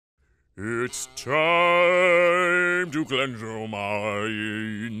It's time to cleanse your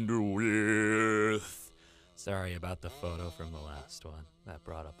mind with... Sorry about the photo from the last one. That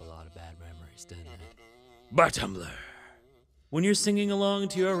brought up a lot of bad memories, didn't it? By Tumblr. When you're singing along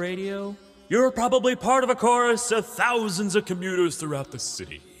to your radio, you're probably part of a chorus of thousands of commuters throughout the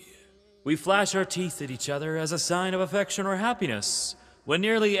city. We flash our teeth at each other as a sign of affection or happiness, when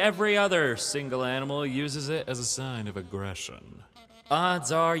nearly every other single animal uses it as a sign of aggression.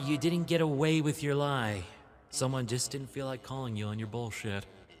 Odds are you didn't get away with your lie. Someone just didn't feel like calling you on your bullshit.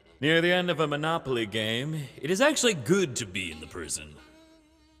 Near the end of a Monopoly game, it is actually good to be in the prison.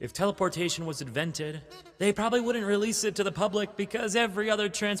 If teleportation was invented, they probably wouldn't release it to the public because every other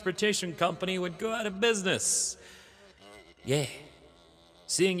transportation company would go out of business. Yeah.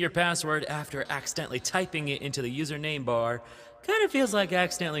 Seeing your password after accidentally typing it into the username bar kind of feels like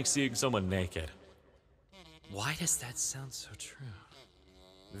accidentally seeing someone naked. Why does that sound so true?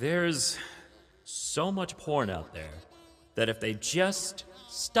 There's so much porn out there that if they just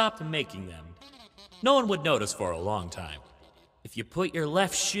stopped making them, no one would notice for a long time. If you put your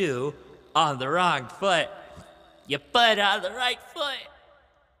left shoe on the wrong foot, you put on the right foot.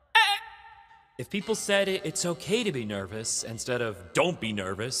 If people said it's okay to be nervous instead of don't be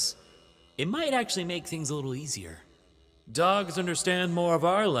nervous, it might actually make things a little easier. Dogs understand more of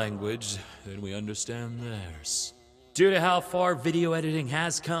our language than we understand theirs. Due to how far video editing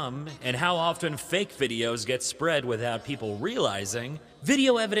has come and how often fake videos get spread without people realizing,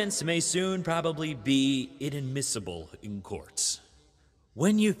 video evidence may soon probably be inadmissible in courts.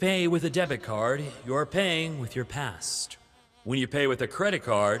 When you pay with a debit card, you're paying with your past. When you pay with a credit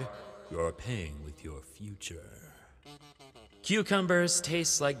card, you're paying with your future. Cucumbers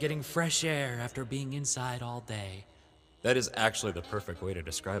taste like getting fresh air after being inside all day. That is actually the perfect way to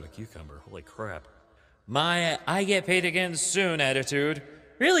describe a cucumber. Holy crap. My I get paid again soon attitude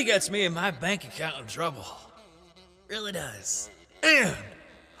really gets me and my bank account in trouble. Really does. And,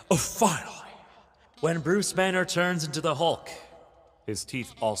 finally, when Bruce Banner turns into the Hulk, his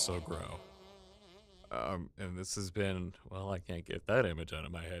teeth also grow. And this has been, well, I can't get that image out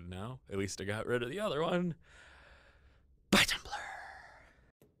of my head now. At least I got rid of the other one. By Tumblr.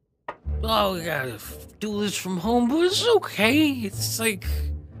 Oh, we gotta do this from home, but it's okay. It's like,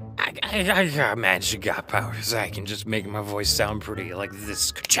 I got magic god powers. I can just make my voice sound pretty like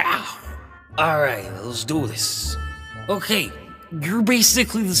this. Ka-chow! Alright, let's do this. Okay, you're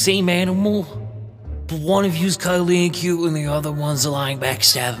basically the same animal, but one of you's cuddly and cute and the other one's a lying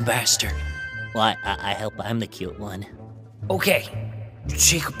backstabbing bastard. Well, I hope I'm the cute one. Okay, you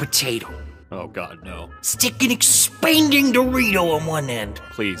take a potato. Oh god, no. Stick an expanding Dorito on one end.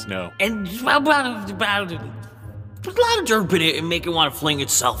 Please, no. And put a lot of dirt in it and make it want to fling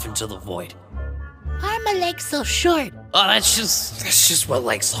itself into the void. Why are my legs so short? Oh, that's just what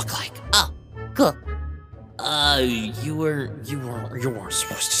legs look like. Oh, cool. You weren't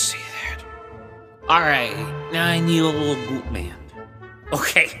supposed to say that. Alright, now I need a little goop man.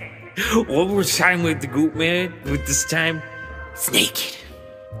 Okay, one more time with the goop man, but this time, it's naked.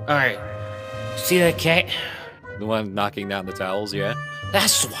 Alright, see that cat? The one knocking down the towels, yeah?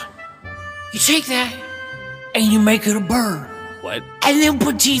 That's the one. You take that, and you make it a bird. What? And then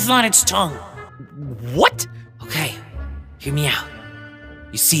put teeth on its tongue. What? Okay, hear me out.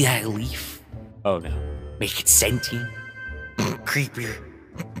 You see that leaf? Oh no. Make it sentient. Creepier.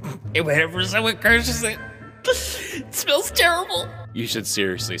 And whenever someone curses it, it smells terrible. You should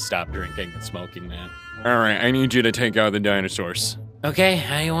seriously stop drinking and smoking, man. Alright, I need you to take out the dinosaurs. Okay,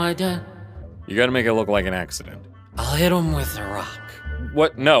 how you want it done? You gotta make it look like an accident. I'll hit him with a rock.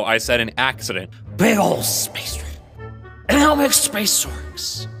 What? No, I said an accident. Big ol' space rat. And then I'll make space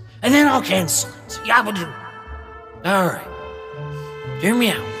orcs. And then I'll cancel it. Yabba-doo. Alright. Hear me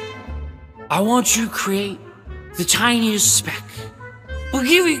out. I want you to create the tiniest speck. But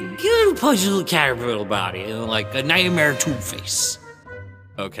give it a puzzle caterpillar body and like a nightmare tube face.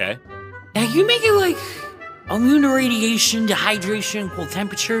 Okay. Now you make it like immune to radiation, dehydration, cold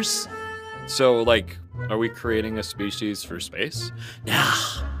temperatures. So, like, are we creating a species for space? Nah.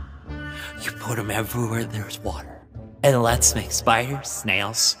 You put them everywhere there's water. And let's make spiders,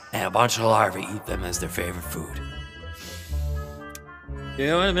 snails, and a bunch of larvae eat them as their favorite food. You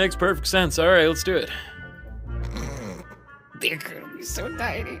know, it makes perfect sense. Alright, let's do it. They're gonna be so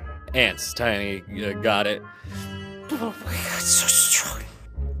tiny. Ants, tiny, got it. Oh my god, so strong.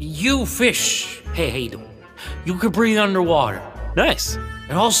 You fish. Hey, you can breathe underwater. Nice.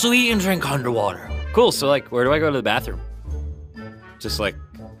 And also eat and drink underwater. Cool, so like, where do I go to the bathroom? Just like,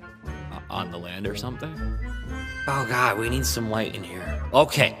 on the land or something? Oh god, we need some light in here.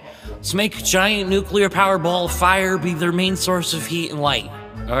 Okay, let's make a giant nuclear powered ball of fire be their main source of heat and light.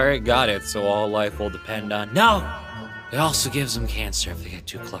 Alright, got it. So all life will depend on... No! It also gives them cancer if they get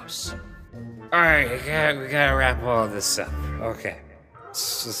too close. Alright, we gotta wrap all this up. Okay.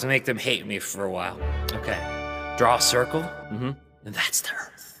 Let's make them hate me for a while. Okay. Draw a circle. And that's the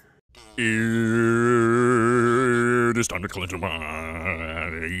Earth. It is time to cleanse your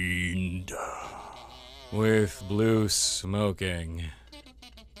mind. With blue smoking.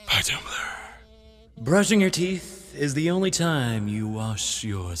 By Tumblr. Brushing your teeth is the only time you wash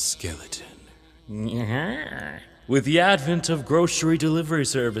your skeleton. With the advent of grocery delivery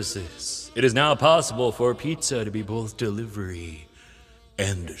services, it is now possible for pizza to be both delivery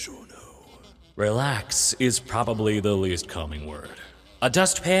and DiGiorno. Relax is probably the least calming word. A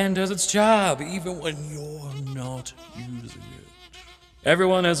dustpan does its job even when you're not using it.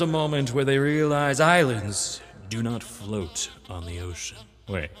 Everyone has a moment where they realize islands do not float on the ocean.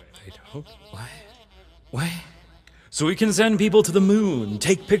 Wait, they don't? What? So we can send people to the moon,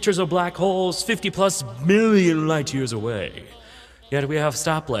 take pictures of black holes 50+ million light years away. Yet we have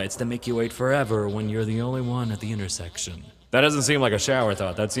stoplights that make you wait forever when you're the only one at the intersection. That doesn't seem like a shower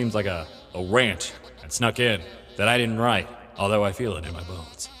thought. That seems like a rant that snuck in that I didn't write, although I feel it in my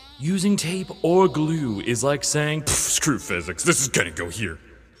bones. Using tape or glue is like saying, Screw physics, this is gonna go here.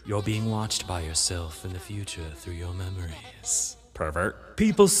 you're being watched by yourself in the future through your memories. Pervert.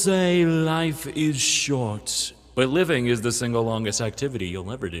 People say life is short, but living is the single longest activity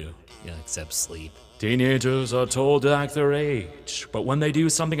you'll ever do. Yeah, except sleep. Teenagers are told to act their age, but when they do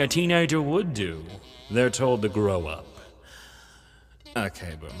something a teenager would do, they're told to grow up.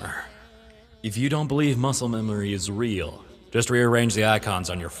 Okay, Boomer. If you don't believe muscle memory is real, just rearrange the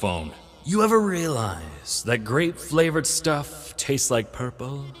icons on your phone. You ever realize that grape-flavored stuff tastes like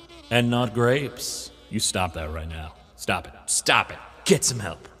purple and not grapes? You stop that right now. Stop it. Stop it. Get some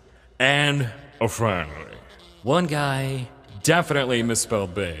help. And Finally. one guy definitely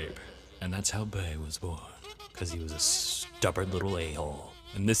misspelled babe. And that's how Bae was born. Because he was a stubborn little a-hole.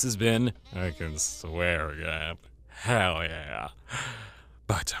 And this has been, I can swear again. Hell yeah.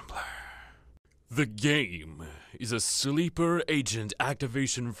 By Tumblr. The game is a sleeper agent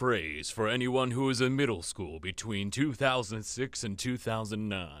activation phrase for anyone who is in middle school between 2006 and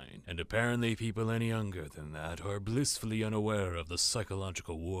 2009. And apparently people any younger than that are blissfully unaware of the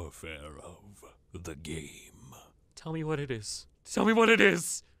psychological warfare of the game. Tell me what it is. Tell me what it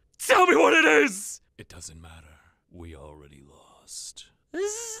is. Tell me what it is! It doesn't matter. We already lost.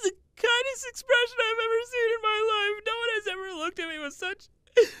 This is the kindest expression I've ever seen in my life. No one has ever looked at me with such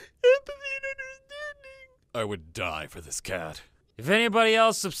empathy and understanding. I would die for this cat. If anybody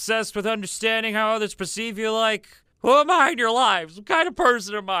else obsessed with understanding how others perceive you, like, who am I in your lives? What kind of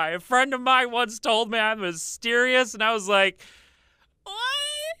person am I? A friend of mine once told me I'm mysterious, and I was like, What?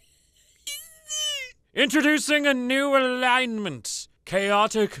 introducing a new alignment.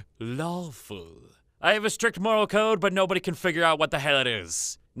 Chaotic lawful. I have a strict moral code, but nobody can figure out what the hell it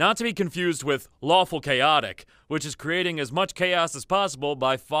is. Not to be confused with lawful chaotic, which is creating as much chaos as possible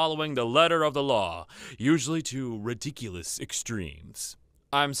by following the letter of the law, usually to ridiculous extremes.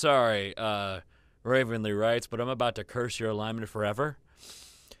 I'm sorry, Ravenly writes, but I'm about to curse your alignment forever.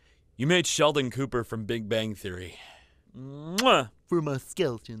 You made Sheldon Cooper from Big Bang Theory. Mwah. For my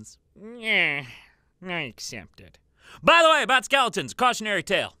skeletons. Yeah, I accept it. By the way, about skeletons, cautionary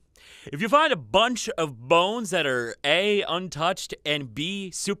tale. If you find a bunch of bones that are A, untouched, and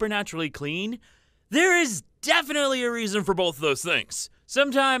B, supernaturally clean, there is definitely a reason for both of those things.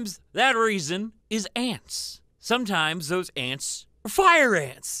 Sometimes that reason is ants. Sometimes those ants are fire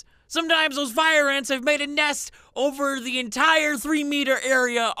ants. Sometimes those fire ants have made a nest over the entire 3-meter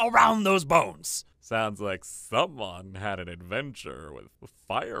area around those bones. Sounds like someone had an adventure with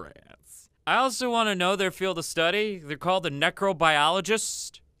fire ants. I also want to know their field of study. They're called the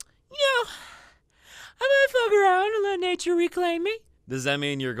necrobiologists. You know, I might fuck around and let nature reclaim me. Does that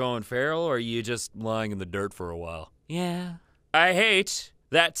mean you're going feral, or are you just lying in the dirt for a while? Yeah. I hate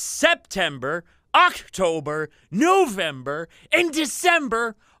that September, October, November, and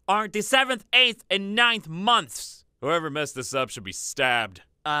December aren't the 7th, 8th, and 9th months. Whoever messed this up should be stabbed.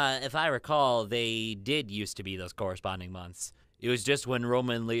 If I recall, they did used to be those corresponding months. It was just when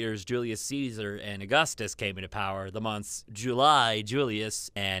Roman leaders Julius Caesar and Augustus came into power, the months July,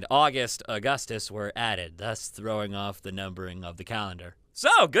 Julius, and August, Augustus were added, thus throwing off the numbering of the calendar.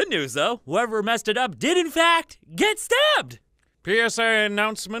 So, good news though, whoever messed it up did in fact get stabbed! PSA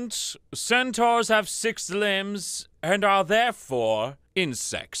announcement. Centaurs have 6 limbs and are therefore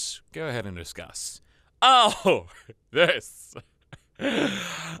insects. Go ahead and discuss. Oh, this.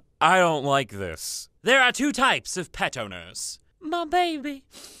 I don't like this. There are 2 types of pet owners. My baby.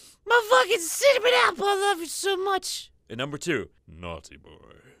 My fucking cinnamon apple. I love you so much. And number 2, Naughty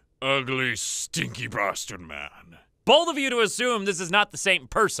boy. Ugly, stinky bastard man. both of you to assume this is not the same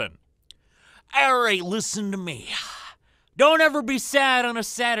person. All right, listen to me. Don't ever be sad on a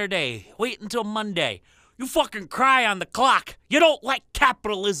Saturday. Wait until Monday. You fucking cry on the clock. You don't let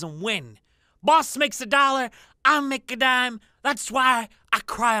capitalism win. Boss makes $1, I make a dime. That's why I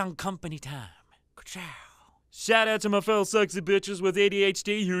cry on company time. Ka-chow. Shout out to my fellow sexy bitches with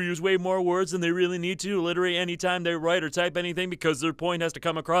ADHD who use way more words than they really need to alliterate anytime they write or type anything because their point has to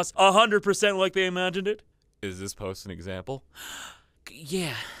come across 100% like they imagined it. Is this post an example?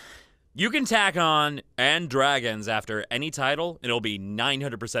 Yeah. You can tack on "and dragons" after any title, and it'll be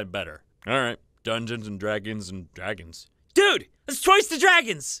 900% better. All right, Dungeons and Dragons and Dragons. Dude, it's Twice the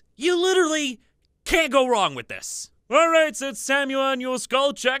Dragons. You literally can't go wrong with this. All right, said Samuel on your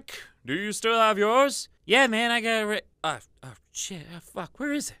skull check. Do you still have yours? Yeah, man, I got it. Oh, shit. Fuck,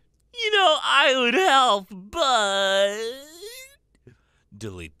 where is it? You know, I would help, but...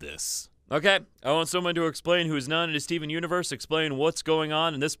 Delete this. Okay, I want someone to explain who's not in the Steven universe, explain what's going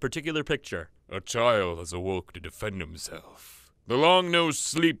on in this particular picture. A child has awoke to defend himself. The long-nosed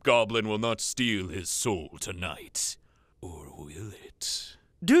sleep goblin will not steal his soul tonight. Or will it?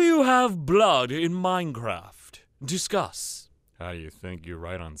 Do you have blood in Minecraft? Discuss. How do you think you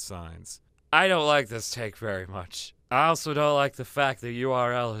write on signs? I don't like this take very much. I also don't like the fact that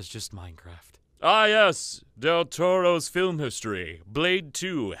URL is just Minecraft. Ah yes, Del Toro's film history. Blade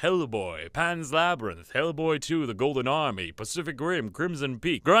 2, Hellboy, Pan's Labyrinth, Hellboy 2, The Golden Army, Pacific Rim, Crimson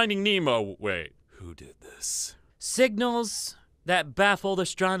Peak, Grinding Nemo. Wait, who did this? Signals that baffled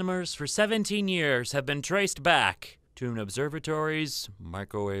astronomers for 17 years have been traced back To an observatory's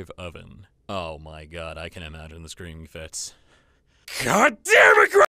microwave oven. Oh my god, I can imagine the screaming fits. God damn it,